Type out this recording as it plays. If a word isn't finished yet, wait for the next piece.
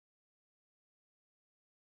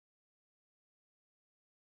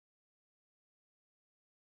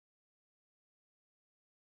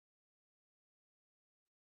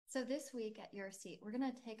So this week at Your Seat, we're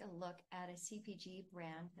going to take a look at a CPG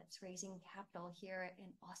brand that's raising capital here in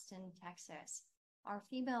Austin, Texas. Our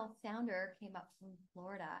female founder came up from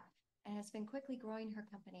Florida and has been quickly growing her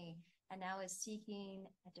company and now is seeking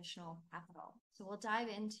additional capital. So we'll dive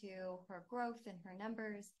into her growth and her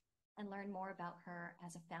numbers and learn more about her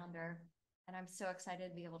as a founder. And I'm so excited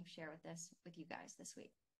to be able to share with you guys this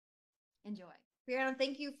week. Enjoy. Brianna,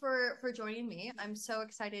 thank you for joining me. I'm so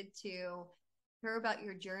excited to hear about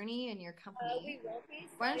your journey and your company.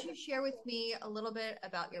 Why don't you share with me a little bit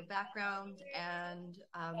about your background and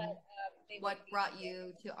what brought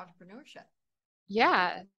you to entrepreneurship?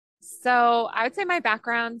 Yeah. So I would say my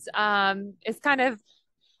background is kind of,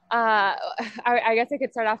 I guess I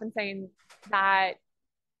could start off in saying that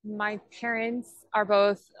my parents are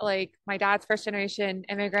both like my dad's first generation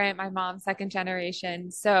immigrant, my mom's second generation.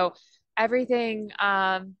 So everything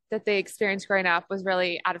that they experienced growing up was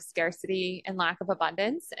really out of scarcity and lack of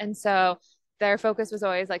abundance. And so their focus was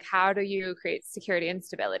always like, how do you create security and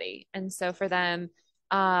stability? And so for them,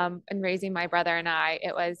 and raising my brother and I,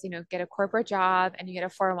 it was, get a corporate job and you get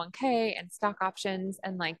a 401k and stock options.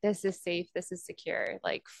 And like, this is safe, this is secure,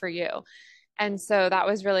 like for you. And so that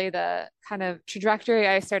was really the kind of trajectory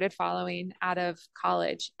I started following out of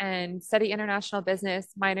college and studied international business,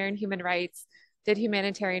 minor in human rights, did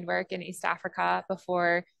humanitarian work in East Africa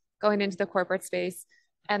before going into the corporate space.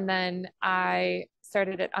 And then I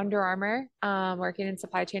started at Under Armour, working in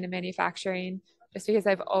supply chain and manufacturing, just because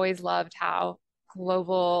I've always loved how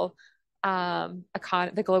global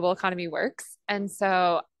the global economy works. And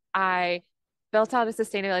so I built out a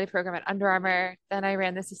sustainability program at Under Armour. Then I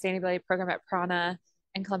ran the sustainability program at Prana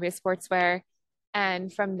and Columbia Sportswear.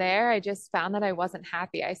 And from there, I just found that I wasn't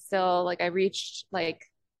happy. I still I reached like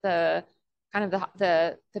the kind of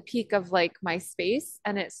the peak of like my space,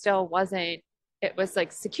 and it still wasn't. It was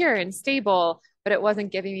like secure and stable, but it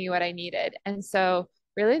wasn't giving me what I needed. And so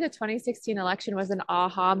really the 2016 election was an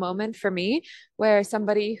aha moment for me, where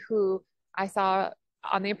somebody who I saw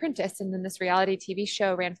on The Apprentice and then this reality TV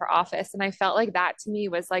show ran for office. And I felt like that to me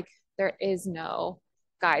was like, there is no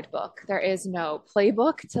guidebook. There is no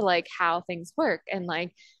playbook to like how things work and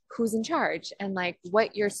like who's in charge and like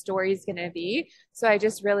what your story is going to be. So I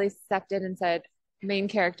just really stepped in and said, main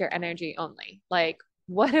character energy only. Like,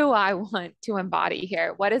 what do I want to embody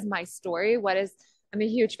here? What is my story? I'm a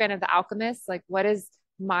huge fan of The Alchemist. Like, what is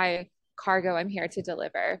my cargo I'm here to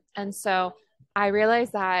deliver? And so I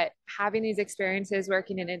realized that having these experiences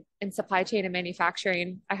working in supply chain and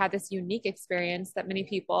manufacturing, I had this unique experience that many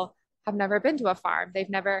people have never been to a farm. They've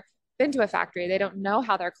never been to a factory. They don't know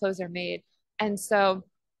how their clothes are made. And so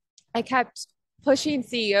I kept pushing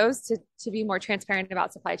CEOs to be more transparent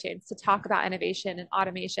about supply chains, to talk about innovation and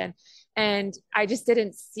automation. And I just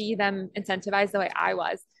didn't see them incentivized the way I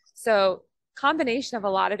was. So combination of a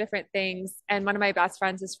lot of different things. And one of my best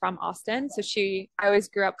friends is from Austin. So I always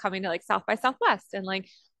grew up coming to like South by Southwest and like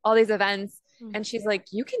all these events. And she's like,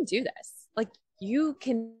 you can do this. Like you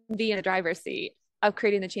can be in the driver's seat of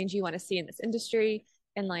creating the change you want to see in this industry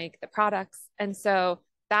and like the products. And so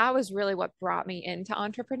that was really what brought me into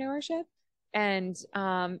entrepreneurship. And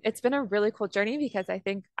it's been a really cool journey because I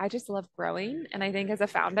think I just love growing. And I think as a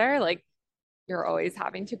founder, like you're always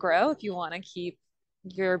having to grow if you want to keep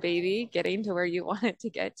your baby getting to where you want it to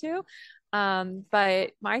get to.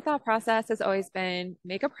 But my thought process has always been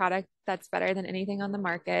make a product that's better than anything on the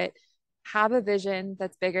market, have a vision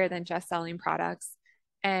that's bigger than just selling products,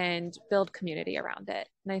 and build community around it.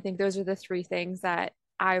 And I think those are the three things that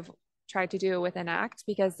I've tried to do with Anact,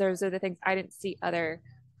 because those are the things I didn't see other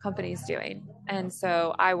companies doing. And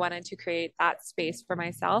so I wanted to create that space for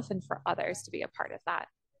myself and for others to be a part of that.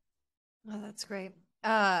 Oh, that's great.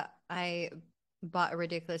 I bought a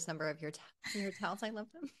ridiculous number of your towels. I love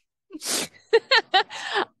them.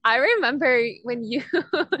 I remember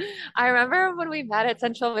I remember when we met at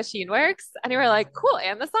Central Machine Works and you were like, cool,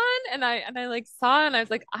 Amazon. And I like saw and I was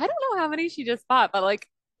like, I don't know how many she just bought, but like,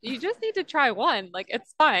 you just need to try one. Like,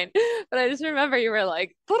 it's fine. But I just remember you were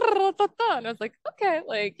like, and I was like, okay,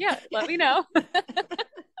 like, yeah, let me know.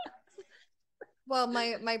 Well,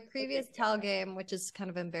 my previous towel game, which is kind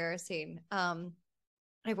of embarrassing,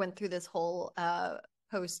 I went through this whole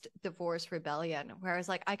post-divorce rebellion where I was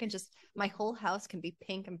like, my whole house can be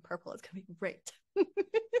pink and purple. It's gonna be great.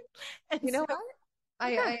 And you know so what?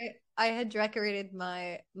 I had decorated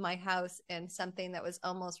my house in something that was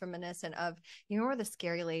almost reminiscent of, where the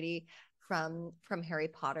scary lady from Harry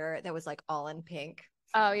Potter that was like all in pink.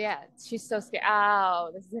 Oh yeah, she's so scared.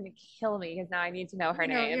 Oh, this is gonna kill me because now I need to know her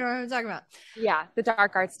name. You know what I'm talking about? Yeah, the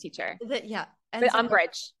dark arts teacher. Yeah, and so,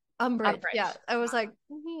 Umbridge. Umbridge. Yeah, I was like,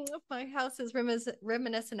 if my house is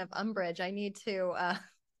reminiscent of Umbridge, I need to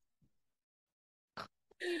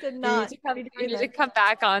You did You need not. to come, You you doing need to that. come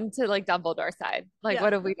back on to like Dumbledore side. Like, Yeah.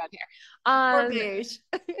 what have we done here? Or Um, beige.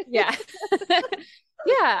 yeah.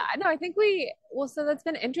 Yeah, no, I think well, so that's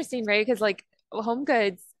been interesting, right? Because like home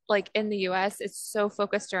goods, like in the US, it's so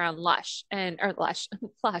focused around plush,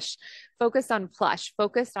 focused on plush,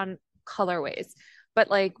 focused on colorways. But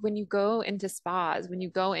like when you go into spas, when you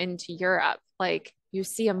go into Europe, like you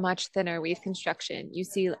see a much thinner weave construction, you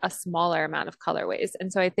see a smaller amount of colorways.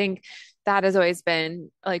 And so I think that has always been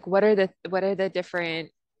like, what are the different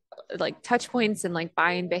like touch points and like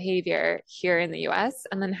buying behavior here in the US?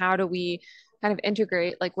 And then how do we kind of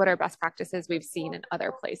integrate like what are best practices we've seen in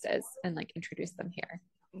other places and like introduce them here?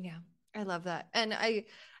 Yeah, I love that. And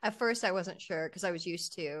at first I wasn't sure because I was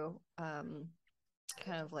used to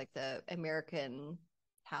kind of like the American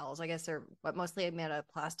towels. I guess they're but mostly made of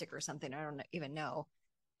plastic or something. I don't even know.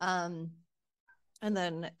 Um, and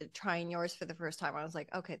then trying yours for the first time, I was like,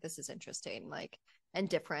 okay, this is interesting, like and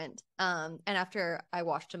different. And after I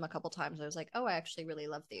washed them a couple times, I was like, oh, I actually really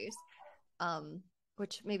love these.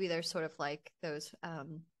 Which maybe they're sort of like those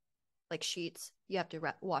like sheets. You have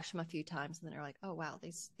to wash them a few times, and then you're like, oh wow,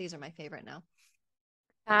 these are my favorite now.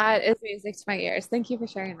 That is music to my ears. Thank you for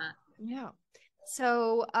sharing that. Yeah.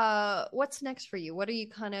 So, what's next for you? What are you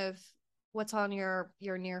kind of what's on your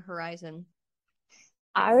near horizon?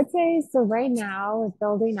 I would say so right now we're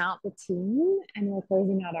building out the team and we're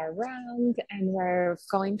closing out our round and we're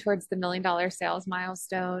going towards the $1 million sales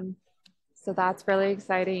milestone. So that's really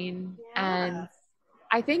exciting. Yeah. And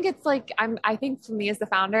I think it's like I think for me as the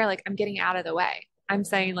founder, like I'm getting out of the way. I'm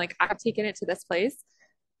saying like I've taken it to this place.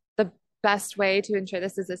 The best way to ensure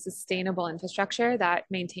this is a sustainable infrastructure that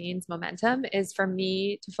maintains momentum is for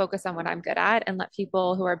me to focus on what I'm good at and let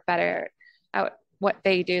people who are better at what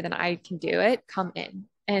they do than I can do it come in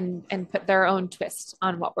and put their own twist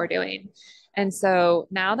on what we're doing. And so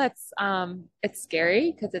now that's it's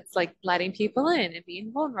scary because it's like letting people in and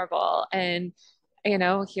being vulnerable and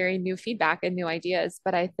hearing new feedback and new ideas.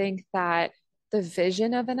 But I think that the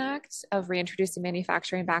vision of Anact of reintroducing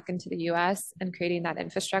manufacturing back into the US and creating that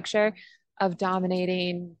infrastructure of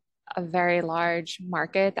dominating a very large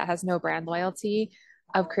market that has no brand loyalty,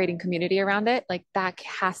 of creating community around it, like that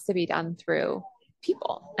has to be done through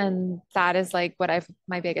people. And that is like what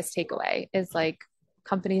my biggest takeaway is like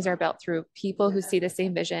companies are built through people who see the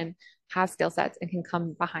same vision, have skill sets, and can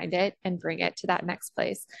come behind it and bring it to that next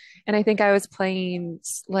place. And I think I was playing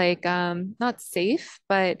like not safe,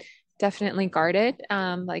 but definitely guarded,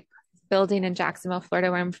 like building in Jacksonville,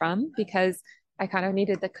 Florida, where I'm from, because I kind of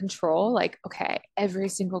needed the control. Like, okay, every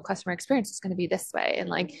single customer experience is going to be this way. And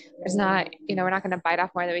like, there's not, we're not going to bite off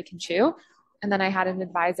more than we can chew. And then I had an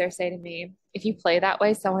advisor say to me, if you play that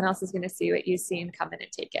way, someone else is going to see what you see and come in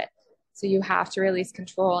and take it. So you have to release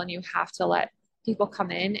control and you have to let people come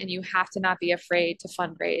in and you have to not be afraid to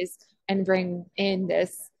fundraise and bring in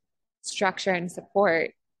this structure and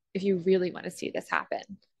support if you really want to see this happen.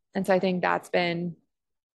 And so I think that's been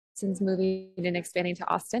since moving and expanding to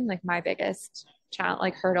Austin, like my biggest challenge,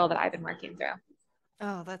 like hurdle that I've been working through.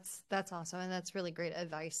 Oh, that's awesome. And that's really great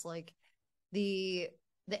advice. Like the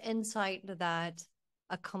the insight that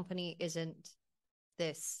a company isn't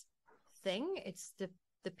this thing, it's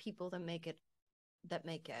the people that make it.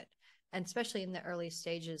 And especially in the early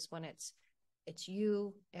stages when it's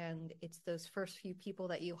you and it's those first few people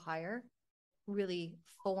that you hire really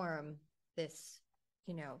form this,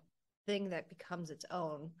 you know, thing that becomes its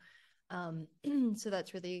own. So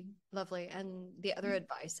that's really lovely. And the other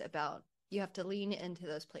advice about you have to lean into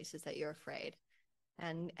those places that you're afraid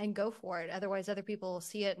and go for it. Otherwise, other people will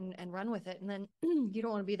see it and run with it. And then you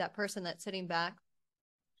don't want to be that person that's sitting back,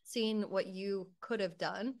 seeing what you could have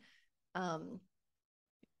done, um,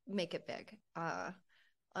 make it big.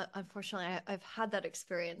 Unfortunately, I've had that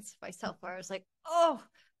experience myself where I was like, oh,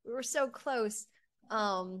 we were so close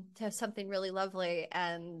to have something really lovely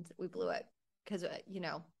and we blew it because,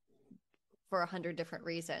 for 100 different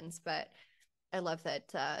reasons. But I love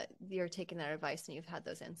that you're taking that advice and you've had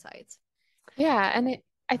those insights. Yeah. And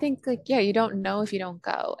I think like, yeah, you don't know if you don't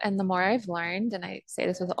go. And the more I've learned, and I say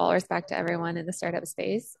this with all respect to everyone in the startup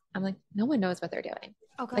space, I'm like, no one knows what they're doing.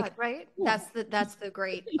 Oh God, Like, right? yeah. That's the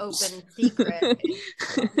great open secret.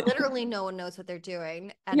 Literally no one knows what they're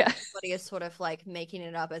doing and Yeah. everybody is sort of like making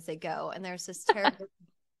it up as they go. And there's this terrible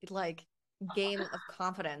like game of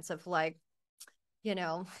confidence of like, you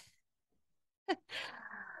know,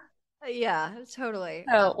 Yeah, totally.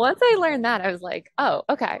 So once I learned that, I was like, oh,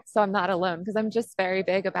 okay. So I'm not alone because I'm just very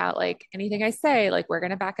big about like anything I say, like we're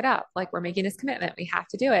gonna back it up. Like we're making this commitment. We have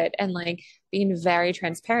to do it. And like being very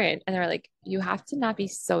transparent. And they're like, you have to not be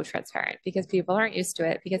so transparent because people aren't used to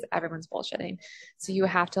it because everyone's bullshitting. So you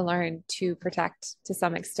have to learn to protect to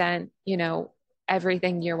some extent,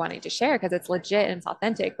 everything you're wanting to share because it's legit and it's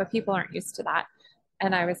authentic, but people aren't used to that.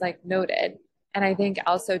 And I was like, noted. And I think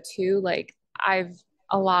also too, like I've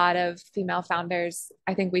a lot of female founders,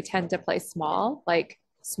 I think we tend to play small, like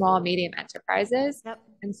small, medium enterprises. Yep.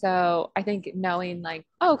 And so I think knowing like,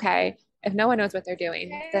 oh, okay, if no one knows what they're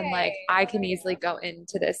doing, then like I can easily go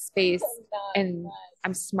into this space and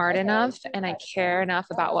I'm smart enough and I care enough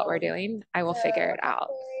about what we're doing, I will figure it out.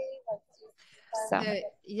 So,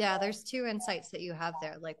 Yeah, there's two insights that you have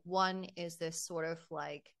there. Like one is this sort of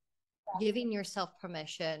like giving yourself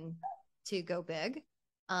permission to go big,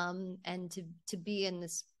 and to be in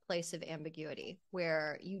this place of ambiguity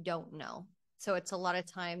where you don't know. So it's a lot of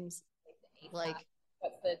times like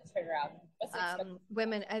what's the turnaround?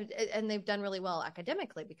 women, and they've done really well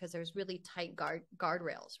academically because there's really tight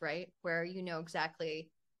guardrails, right? Where you know exactly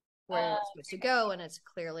where you're supposed to go, and it's a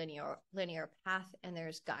clear linear path, and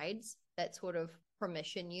there's guides that sort of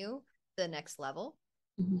permission you the next level.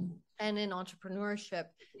 Mm-hmm. And in entrepreneurship,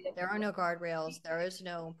 there are no guardrails, there is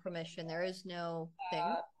no permission, there is no thing.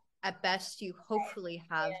 At best, you hopefully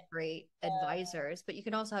have great advisors, but you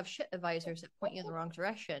can also have shit advisors that point you in the wrong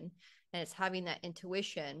direction. And it's having that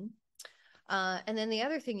intuition. And then the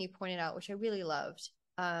other thing you pointed out, which I really loved,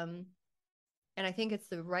 and I think it's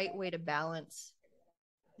the right way to balance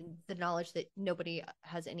the knowledge that nobody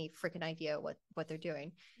has any freaking idea what they're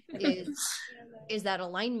doing, is that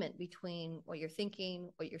alignment between what you're thinking,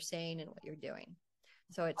 what you're saying, and what you're doing.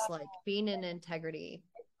 So it's like being in integrity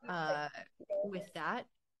with that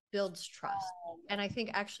builds trust. And I think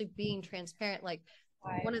actually being transparent, like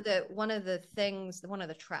one of the things, one of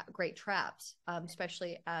the great traps,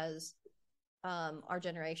 especially as our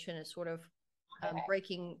generation is sort of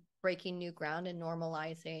breaking new ground and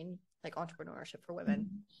normalizing like entrepreneurship for women,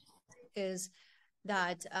 is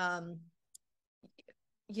that we're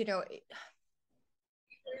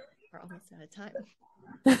almost out of time.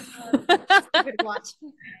 Good watch.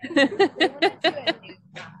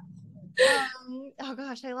 Oh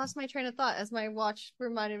gosh, I lost my train of thought as my watch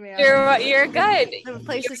reminded me. You're good. Of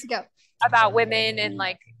places to go. About women and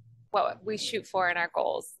like what we shoot for in our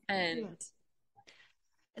goals. And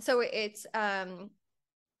so it's I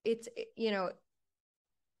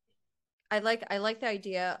like the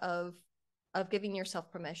idea of giving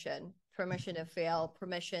yourself permission to fail,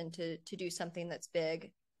 permission to do something that's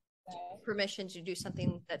big, permission to do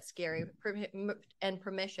something that's scary, and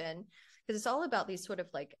permission, because it's all about these sort of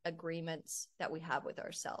like agreements that we have with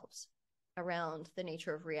ourselves around the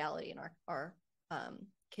nature of reality and our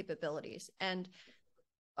capabilities. And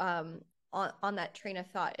on that train of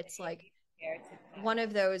thought, it's like one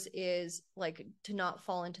of those is like to not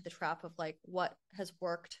fall into the trap of like what has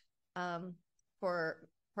worked for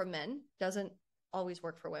men doesn't always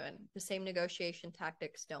work for women. The same negotiation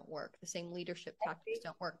tactics don't work. The same leadership tactics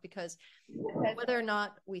don't work, because whether or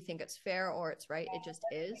not we think it's fair or it's right, it just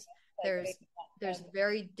is. There's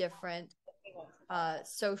very different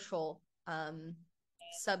social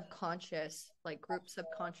subconscious, like group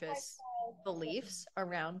subconscious beliefs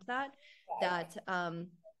around that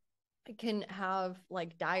can have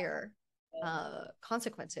like dire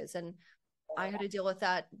consequences. And I had to deal with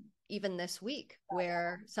that even this week,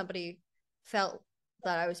 where somebody felt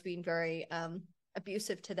that I was being very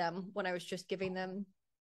abusive to them when I was just giving them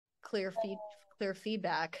clear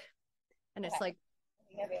feedback. And it's like,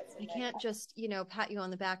 I can't just, pat you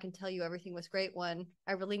on the back and tell you everything was great when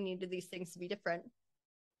I really needed these things to be different.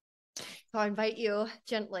 So I invite you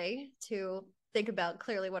gently to think about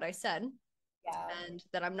clearly what I said, and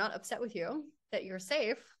that I'm not upset with you, that you're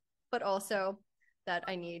safe, but also that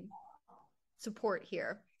I need support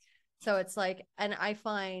here. So it's like, and I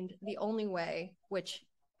find the only way, which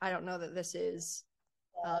I don't know that this is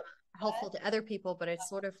helpful to other people, but it's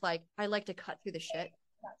sort of like, I like to cut through the shit.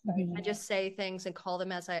 Mm-hmm. I just say things and call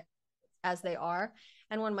them as they are.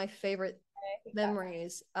 And one of my favorite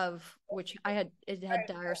memories of which it had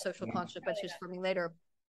dire social consequences for me later,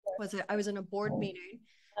 was I was in a board meeting,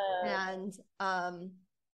 and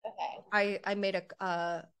I made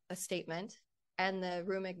a statement, and the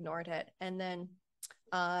room ignored it, and then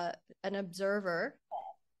an observer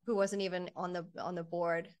who wasn't even on the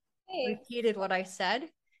board repeated what I said,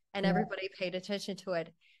 and everybody paid attention to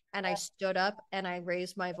it. And I stood up and I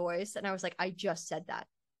raised my voice and I was like, I just said that.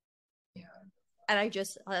 Yeah. And I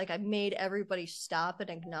just I made everybody stop and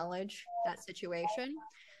acknowledge that situation.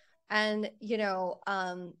 And,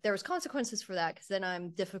 there was consequences for that because then I'm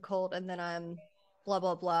difficult and then I'm blah,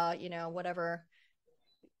 blah, blah, whatever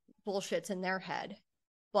bullshit's in their head.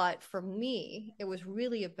 But for me, it was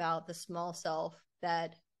really about the small self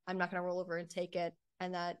that I'm not going to roll over and take it,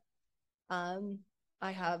 and that um,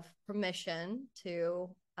 I have permission to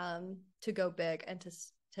go big and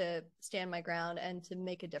to stand my ground and to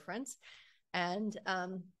make a difference. And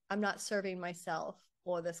I'm not serving myself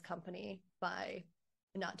or this company by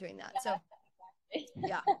not doing that. So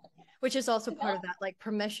yeah, which is also part of that, like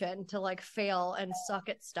permission to like fail and suck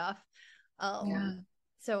at stuff. Yeah.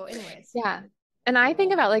 So anyways, Yeah. And I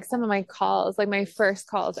think about like some of my calls, like my first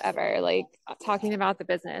calls ever, like talking about the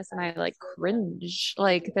business, and I like cringe,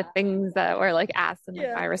 like the things that were like asked and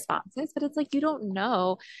like my responses, but it's like you don't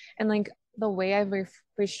know. And like the way I've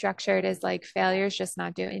restructured is like failure is just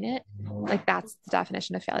not doing it. Like that's the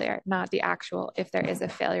definition of failure, not the actual, if there is a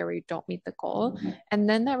failure where you don't meet the goal. And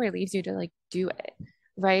then that relieves you to like do it,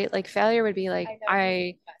 right? Like failure would be like,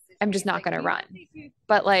 I'm just not going to run.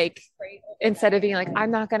 But like, instead of being like,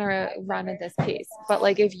 I'm not going to run at this pace, but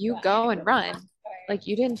like, if you go and run, like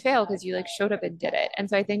you didn't fail because you like showed up and did it. And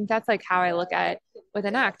so I think that's like how I look at with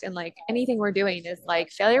Anact, and like anything we're doing is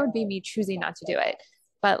like failure would be me choosing not to do it.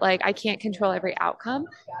 But like, I can't control every outcome.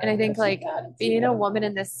 And I think like being a woman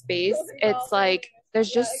in this space, it's like,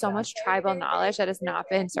 there's just so much tribal knowledge that has not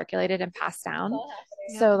been circulated and passed down.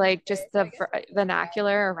 So like just the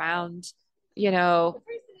vernacular around, you know,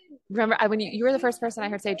 remember when you were the first person I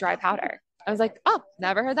heard say dry powder. I was like, oh,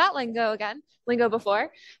 never heard that lingo before.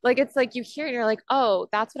 Like it's like you hear it and you're like, oh,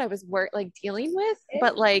 that's what I was like dealing with,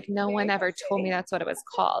 but like no one ever told me that's what it was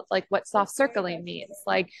called. Like what soft circling means,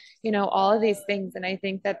 like all of these things. And I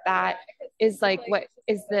think that that is like what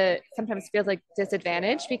is the sometimes feels like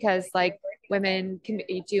disadvantage, because like women can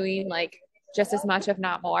be doing like just as much if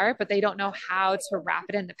not more, but they don't know how to wrap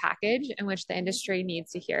it in the package in which the industry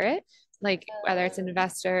needs to hear it, like whether it's an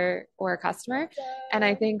investor or a customer. And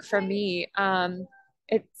I think for me,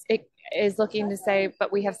 it is looking to say,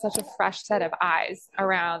 but we have such a fresh set of eyes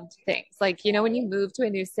around things. Like, when you move to a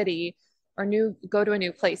new city or go to a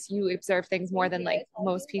new place, you observe things more than like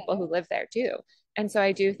most people who live there do. And so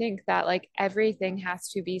I do think that like everything has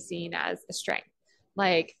to be seen as a strength.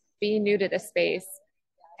 Like being new to this space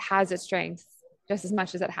has its strengths just as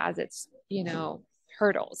much as it has its,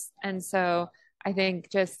 hurdles. And so I think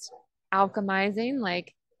just alchemizing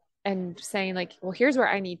like and saying like, well, here's where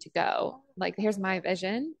I need to go, like here's my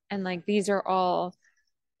vision, and like these are all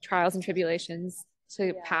trials and tribulations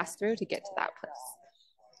to pass through to get to that place.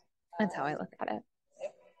 That's how I look at it.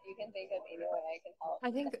 You can think of anyone I can help.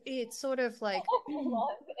 I think it's sort of like in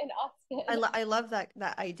Austin. I love that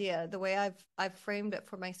idea. The way I've framed it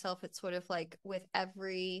for myself, it's sort of like with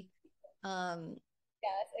every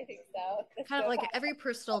yes, I think so. It's kind of like every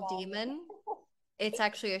personal demon, it's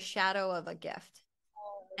actually a shadow of a gift.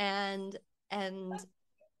 And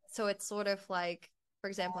so it's sort of like, for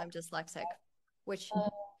example, I'm dyslexic,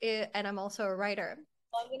 and I'm also a writer.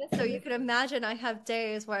 So you can imagine I have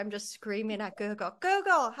days where I'm just screaming at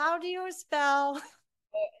Google, how do you spell?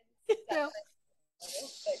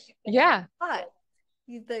 Yeah. But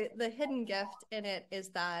the hidden gift in it is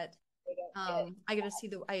that I get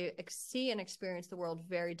to see and experience the world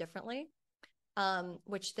very differently,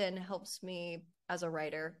 which then helps me as a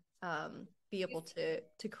writer be able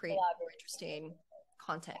to create more interesting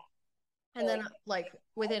content. And then like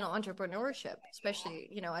within entrepreneurship,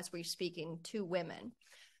 especially, as we're speaking to women,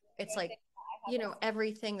 it's like,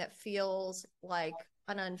 everything that feels like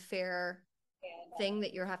an unfair thing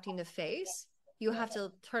that you're having to face, you have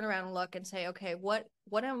to turn around and look and say, okay, what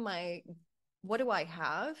do I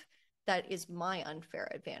have that is my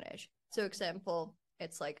unfair advantage? So example,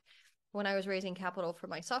 it's like when I was raising capital for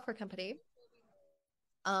my software company,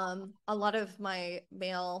 a lot of my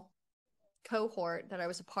male cohort that I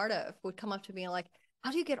was a part of would come up to me like,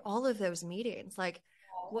 how do you get all of those meetings? Like,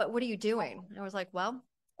 what are you doing? And I was like, well,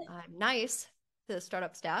 I'm nice to the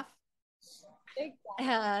startup staff.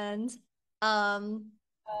 And I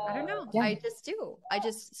don't know. Yeah. I just do.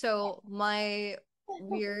 So my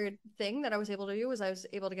weird thing that I was able to do was I was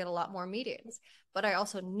able to get a lot more meetings, but I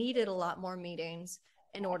also needed a lot more meetings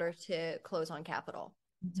in order to close on capital.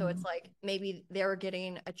 So it's like maybe they were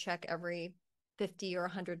getting a check every 50 or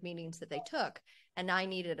 100 meetings that they took, and I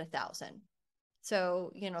needed 1,000.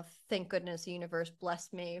 So, thank goodness the universe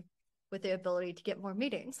blessed me with the ability to get more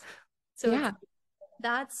meetings. So yeah,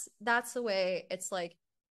 that's the way. It's like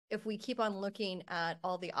if we keep on looking at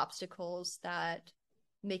all the obstacles that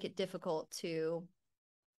make it difficult to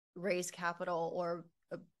raise capital or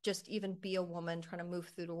just even be a woman trying to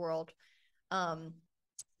move through the world,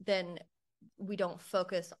 then we don't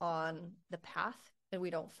focus on the path and we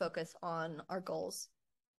don't focus on our goals.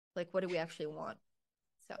 Like, what do we actually want?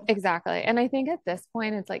 So exactly. And I think at this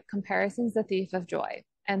point, it's like comparison's the thief of joy.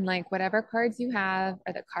 And like whatever cards you have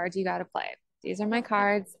are the cards you got to play. These are my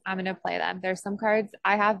cards. I'm going to play them. There's some cards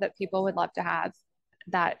I have that people would love to have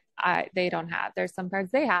that they don't have. There's some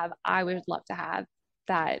cards they have I would love to have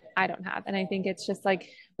that I don't have. And I think it's just like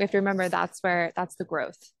we have to remember that's the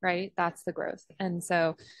growth, right? That's the growth. And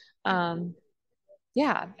so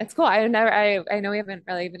yeah, it's cool. I know we haven't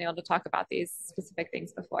really been able to talk about these specific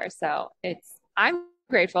things before. So I'm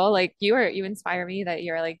grateful. Like you inspire me that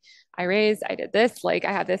you're like, I did this, like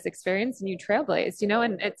I had this experience and you trailblazed,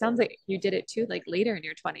 and it sounds like you did it too, like later in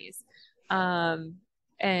your 20s,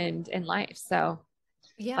 and in life. So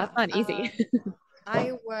yeah, that's not easy.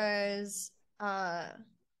 I was, a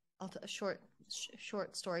short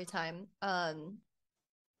story time. I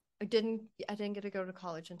didn't get to go to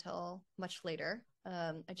college until much later.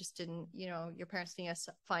 I just didn't, your parents need to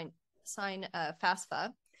sign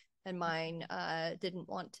FAFSA, and mine didn't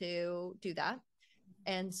want to do that.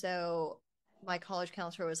 And so my college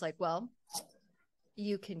counselor was like, well,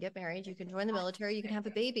 you can get married, you can join the military, you can have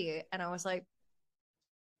a baby. And I was like,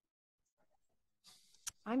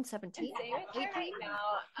 I'm 17, 18.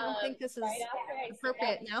 I don't think this is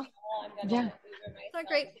appropriate now. Yeah. It's not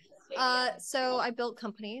great. So I built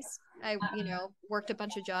companies. I, worked a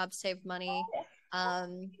bunch of jobs, saved money,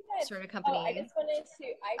 started a company,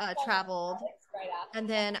 traveled. And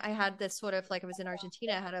then I had this sort of like, I was in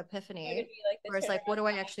Argentina, I had an epiphany where it's like, what do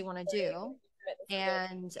I actually want to do?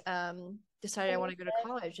 And decided I want to go to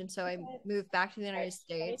college. And so I moved back to the United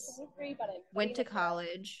States, went to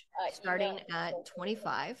college starting at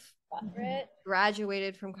 25,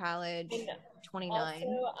 graduated from college 29,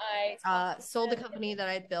 sold the company that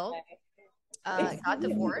I'd built, got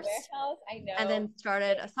divorced, and then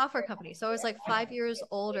started a software company. So I was like 5 years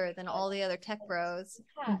older than all the other tech bros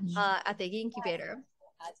at the incubator.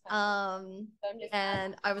 And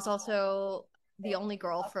I was also the only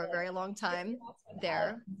girl for a very long time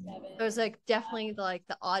there. It was like definitely like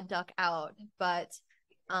the odd duck out, but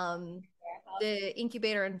the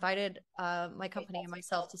incubator invited my company and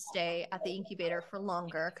myself to stay at the incubator for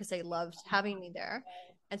longer because they loved having me there.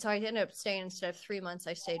 And so I ended up staying, instead of 3 months,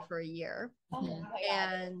 I stayed for a year.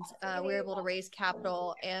 And we were able to raise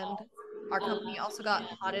capital, and our company also got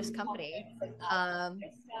hottest company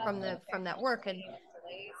from that work. And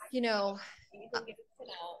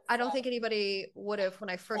I don't think anybody would have, when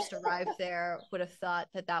I first arrived there, would have thought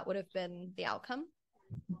that would have been the outcome.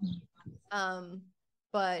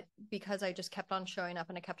 But because I just kept on showing up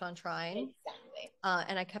and I kept on trying,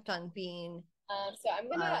 and I kept on being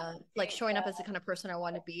like showing up as the kind of person I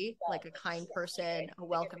want to be, like a kind person, a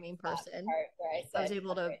welcoming person, I was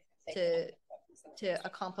able to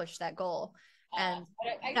accomplish that goal. And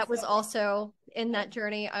that was also in that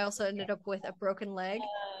journey. I also ended up with a broken leg.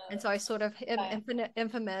 And so I sort of am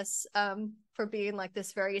infamous for being like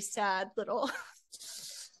this very sad little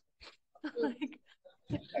like,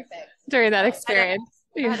 during that experience.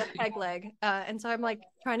 I had a peg leg. And so I'm like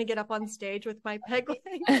trying to get up on stage with my peg leg.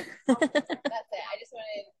 That's it. I just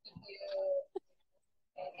wanted you.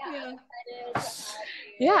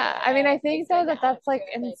 Yeah. I mean, I think though that's like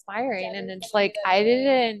inspiring, and it's like I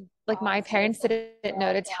didn't, like my parents didn't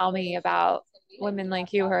know to tell me about women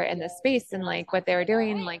like you who are in this space and like what they were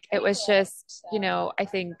doing. Like it was just, I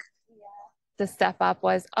think the step up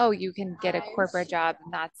was, oh, you can get a corporate job,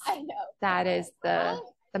 and that is the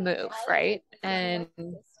move, right? And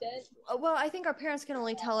well, I think our parents can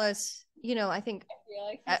only tell us, I think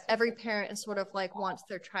every parent is sort of like wants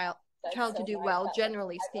their child to do well,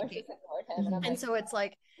 generally speaking. And so it's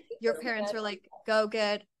like your parents are like, go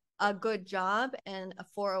get a good job and a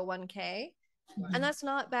 401k. And that's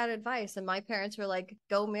not bad advice. And my parents were like,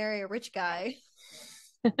 go marry a rich guy.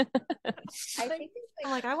 I'm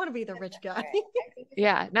like, I want to be the rich guy.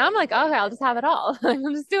 Yeah. Now I'm like, okay, I'll just have it all.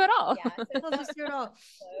 I'll just do it all. I'll just do it all.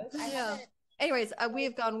 Yeah. Anyways, we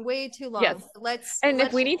have gone way too long. Yes. Let's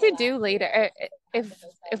if we need to do later, if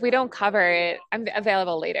we don't cover it, I'm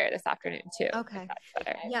available later this afternoon too. Okay.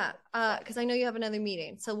 Yeah. Because I know you have another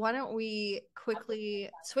meeting. So why don't we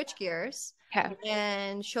quickly switch gears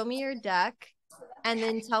and show me your deck, and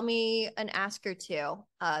then tell me an ask or two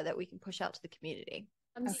that we can push out to the community.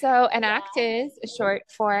 So Anact is short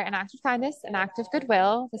for an act of kindness, an act of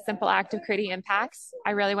goodwill, the simple act of creating impacts.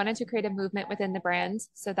 I really wanted to create a movement within the brand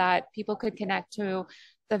so that people could connect to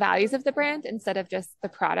the values of the brand instead of just the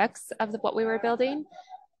products of what we were building.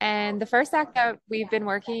 And the first act that we've been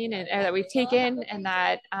working and that we've taken and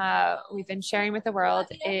that we've been sharing with the world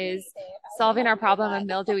is solving our problem of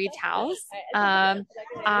mildewy towels.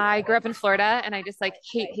 I grew up in Florida and I just like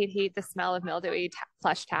hate the smell of mildewy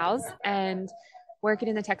plush towels. And working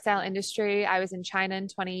in the textile industry, I was in China in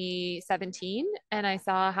 2017 and I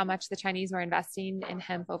saw how much the Chinese were investing in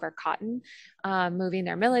hemp over cotton, moving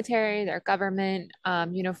their military, their government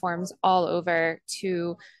uniforms all over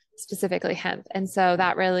to specifically hemp. And so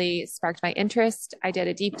that really sparked my interest. I did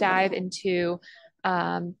a deep dive into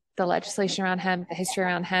the legislation around hemp, the history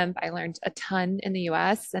around hemp. I learned a ton in the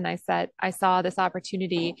US and I saw this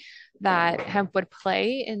opportunity that hemp would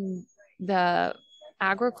play in the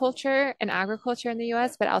agriculture in the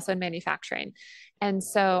US, but also in manufacturing. And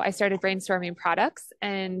so I started brainstorming products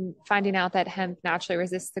and finding out that hemp naturally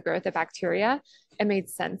resists the growth of bacteria. It made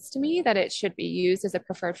sense to me that it should be used as a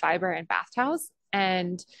preferred fiber in bath towels.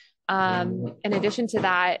 And in addition to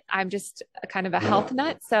that, I'm just kind of a health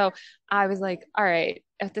nut. So I was like, all right,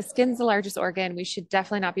 if the skin's the largest organ, we should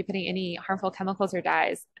definitely not be putting any harmful chemicals or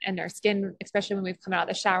dyes in our skin, especially when we've come out of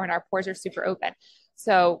the shower and our pores are super open.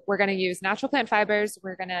 So we're going to use natural plant fibers.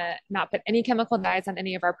 We're going to not put any chemical dyes on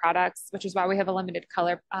any of our products, which is why we have a limited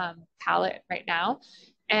color palette right now.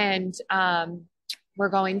 And we're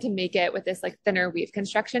going to make it with this like thinner weave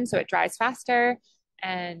construction so it dries faster.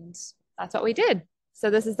 And that's what we did. So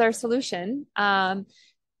this is their solution.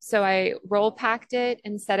 So I roll packed it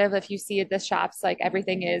instead of, if you see at the shops, like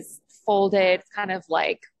everything is folded, kind of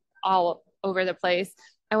like all over the place.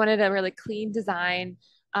 I wanted a really clean design.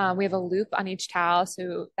 We have a loop on each towel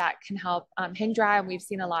so that can help hang dry. And we've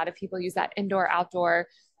seen a lot of people use that indoor, outdoor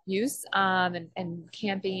use and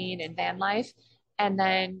camping and van life. And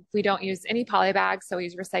then we don't use any poly bags. So we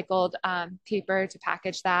use recycled paper to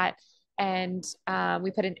package that. And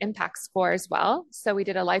we put an impact score as well. So we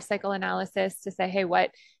did a life cycle analysis to say, hey,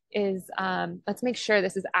 what is, let's make sure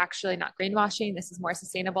this is actually not greenwashing. This is more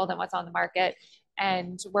sustainable than what's on the market.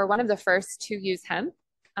 And we're one of the first to use hemp.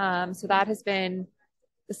 So that has been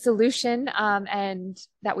the solution and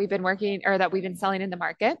that we've been working or that we've been selling in the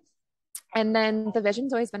market. And then the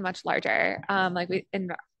vision's always been much larger.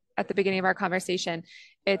 At the beginning of our conversation,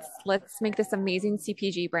 it's let's make this amazing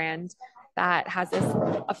CPG brand that has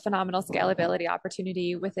a phenomenal scalability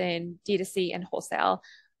opportunity within D2C and wholesale.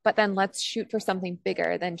 But then let's shoot for something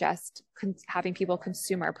bigger than just having people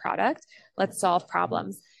consume our product. Let's solve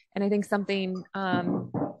problems. And I think something,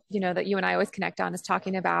 that you and I always connect on is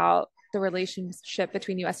talking about the relationship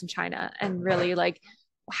between US and China and really like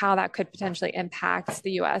how that could potentially impact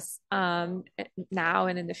the US now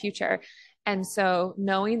and in the future. And so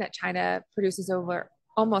knowing that China produces over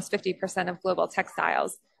almost 50% of global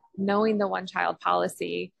textiles, knowing the one child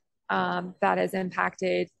policy that has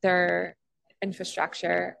impacted their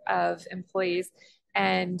infrastructure of employees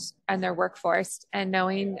and their workforce, and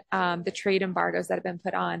knowing the trade embargoes that have been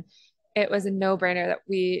put on, it was a no-brainer that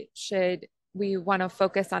we want to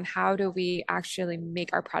focus on how do we actually make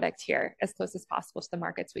our product here as close as possible to the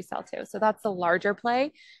markets we sell to. So that's the larger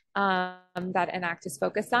play that Anact is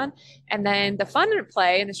focused on. And then the fun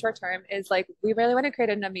play in the short term is like, we really want to create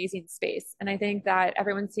an amazing space. And I think that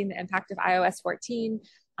everyone's seen the impact of iOS 14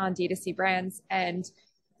 on D2C brands. And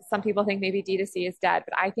some people think maybe D2C is dead,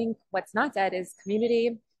 but I think what's not dead is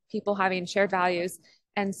community, people having shared values.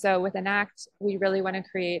 And so with Anact, we really want to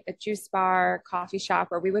create a juice bar, coffee shop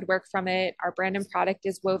where we would work from it. Our brand and product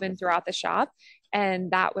is woven throughout the shop.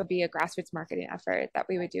 And that would be a grassroots marketing effort that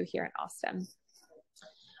we would do here in Austin.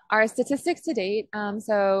 Our statistics to date,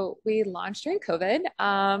 so we launched during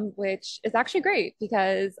COVID, which is actually great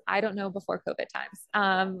because I don't know before COVID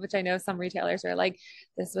times, which I know some retailers are like,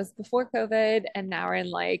 this was before COVID and now we're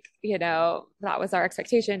in like, that was our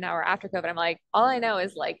expectation. Now we're after COVID. I'm like, all I know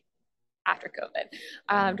is like, after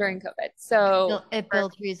COVID, during COVID. So it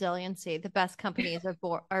builds resiliency. The best companies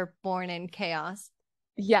are born in chaos.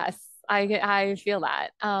 Yes, I feel that.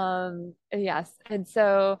 Yes. And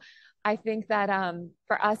so I think that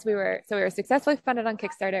for us, we were successfully funded on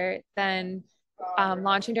Kickstarter. Then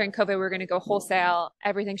launching during COVID, we were going to go wholesale.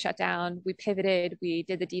 Everything shut down. We pivoted. We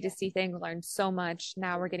did the D2C thing, learned so much.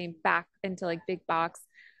 Now we're getting back into like big box,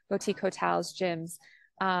 boutique hotels, gyms.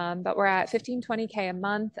 But we're at 20K a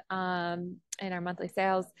month in our monthly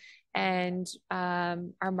sales, and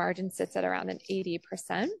our margin sits at around an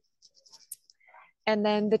 80%. And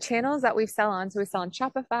then the channels that we sell on, so we sell on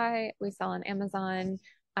Shopify, we sell on Amazon,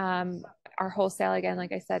 our wholesale, again,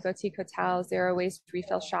 like I said, boutique hotels, zero waste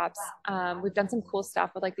refill shops. We've done some cool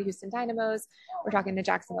stuff with like the Houston Dynamos. We're talking to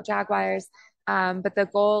Jacksonville Jaguars. But the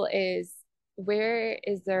goal is where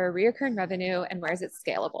is there reoccurring revenue and where is it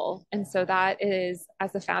scalable? And so that is,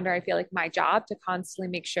 as the founder, I feel like my job to constantly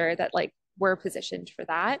make sure that like we're positioned for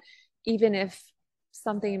that, even if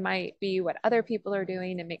something might be what other people are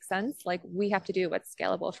doing and make sense, like we have to do what's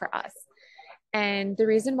scalable for us. And the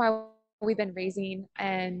reason why we've been raising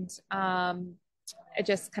and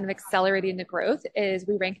just kind of accelerating the growth is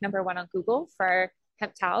we rank #1 on Google for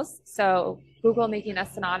hemp towels. So Google making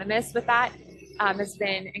us synonymous with that has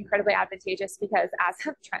been incredibly advantageous because as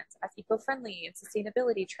hemp trends, as eco-friendly and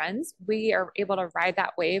sustainability trends, we are able to ride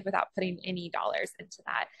that wave without putting any dollars into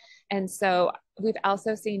that. And so we've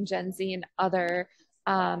also seen Gen Z and other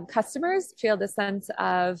customers feel the sense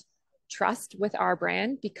of trust with our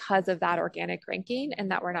brand because of that organic ranking and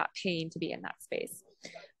that we're not paying to be in that space.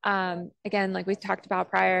 Again, like we talked about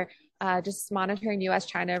prior, just monitoring US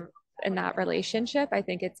China in that relationship, I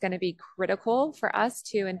think it's going to be critical for us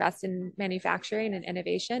to invest in manufacturing and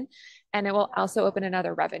innovation. And it will also open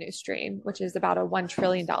another revenue stream, which is about a $1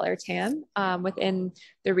 trillion TAM within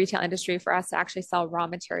the retail industry for us to actually sell raw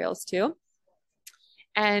materials to.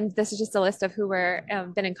 And this is just a list of who we're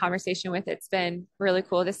been in conversation with. It's been really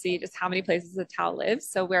cool to see just how many places the towel lives.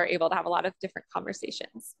 So we're able to have a lot of different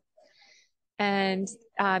conversations. And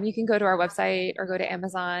you can go to our website or go to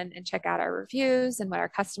Amazon and check out our reviews and what our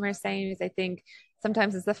customers are saying. Because I think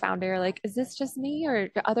sometimes as the founder, like, is this just me or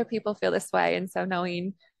do other people feel this way? And so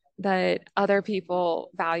knowing that other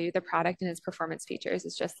people value the product and its performance features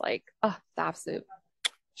is just like, oh, the absolute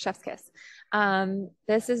chef's kiss.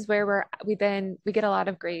 This is where we get a lot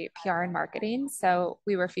of great PR and marketing. So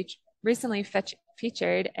we were recently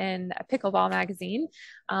featured in a pickleball magazine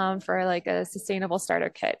for like a sustainable starter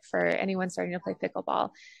kit for anyone starting to play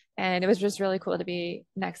pickleball. And it was just really cool to be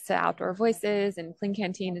next to Outdoor Voices and Clean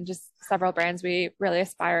Canteen and just several brands we really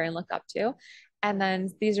aspire and look up to. And then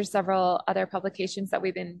these are several other publications that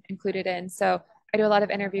we've been included in. So I do a lot of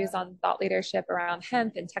interviews on thought leadership around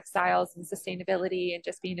hemp and textiles and sustainability and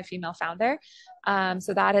just being a female founder.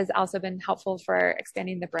 So that has also been helpful for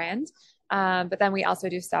expanding the brand. But then we also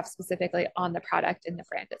do stuff specifically on the product and the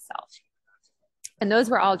brand itself. And those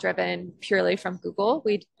were all driven purely from Google.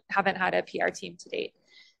 We haven't had a PR team to date.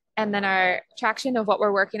 And then our traction of what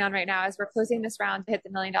we're working on right now is we're closing this round to hit the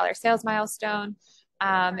 $1 million sales milestone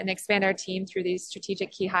and expand our team through these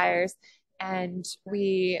strategic key hires. And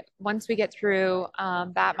once we get through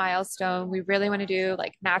that milestone, we really want to do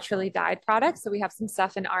like naturally dyed products. So we have some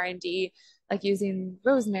stuff in R&D, like using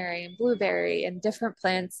rosemary and blueberry and different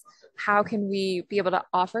plants. How can we be able to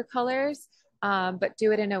offer colors, but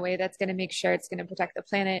do it in a way that's going to make sure it's going to protect the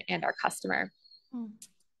planet and our customer?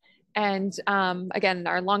 And again,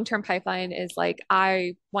 our long-term pipeline is like,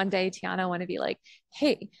 one day, Tiana, want to be like,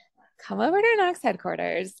 hey, come over to Anact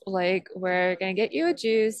headquarters. Like, we're going to get you a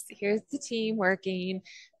juice. Here's the team working.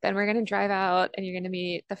 Then we're going to drive out and you're going to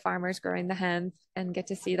meet the farmers growing the hemp and get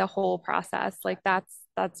to see the whole process. Like that's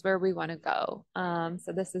where we want to go.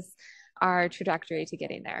 So this is our trajectory to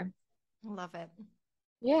getting there. Love it.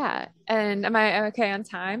 Yeah. And am I okay on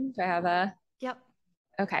time? Do I have a? Yep.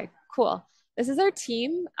 Okay, cool. This is our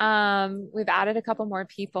team. We've added a couple more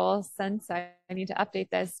people since I need to update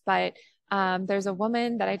this, but there's a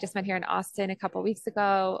woman that I just met here in Austin a couple of weeks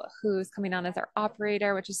ago who's coming on as our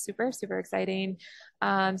operator, which is super, super exciting.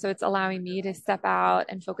 So it's allowing me to step out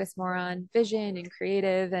and focus more on vision and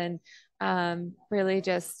creative and really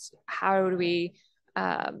just how do we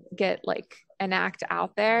get like Anact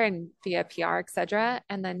out there and via PR, et cetera.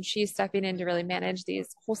 And then she's stepping in to really manage these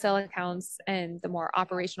wholesale accounts and the more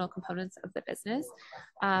operational components of the business.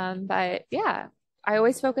 But yeah, I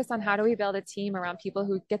always focus on how do we build a team around people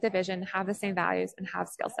who get the vision, have the same values, and have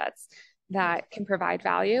skill sets that can provide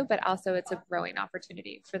value, but also it's a growing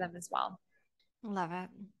opportunity for them as well. Love it.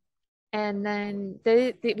 And then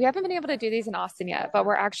we haven't been able to do these in Austin yet, but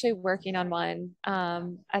we're actually working on one,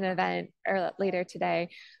 an event later today.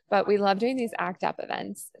 But we love doing these ACT UP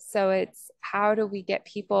events. So it's how do we get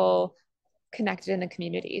people connected in the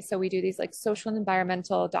community? So we do these like social and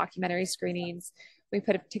environmental documentary screenings. We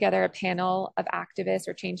put together a panel of activists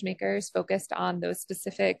or change makers focused on those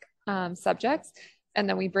specific subjects. And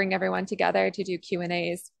then we bring everyone together to do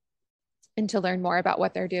Q&As and to learn more about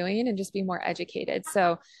what they're doing and just be more educated.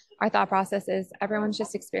 So our thought process is everyone's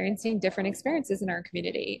just experiencing different experiences in our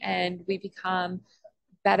community, and we become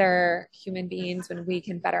better human beings when we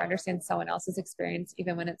can better understand someone else's experience,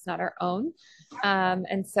 even when it's not our own.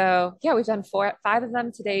 And so, yeah, we've done 5 of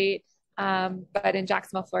them to date, but in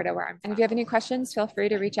Jacksonville, Florida, where I'm from. And if you have any questions, feel free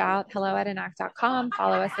to reach out, hello@anact.com,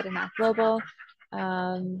 follow us at Anact Global.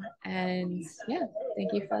 And yeah,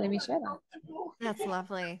 thank you for letting me share that. That's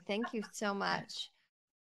lovely. Thank you so much.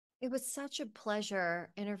 It was such a pleasure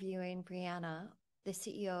interviewing Brianna, the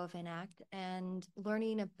CEO of Anact, and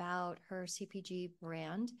learning about her CPG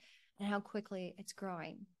brand and how quickly it's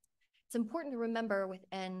growing. It's important to remember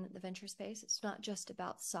within the venture space, it's not just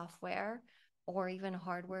about software or even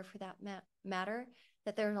hardware for that matter,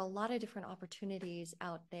 that there are a lot of different opportunities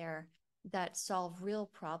out there that solve real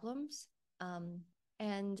problems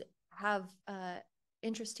and have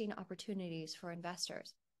interesting opportunities for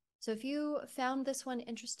investors. So if you found this one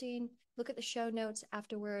interesting, look at the show notes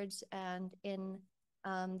afterwards and in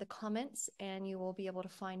the comments, and you will be able to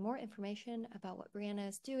find more information about what Brianna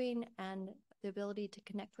is doing and the ability to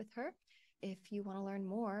connect with her if you want to learn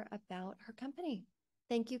more about her company.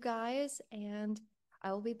 Thank you guys, and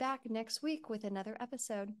I will be back next week with another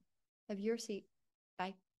episode of Your Seat.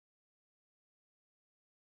 Bye.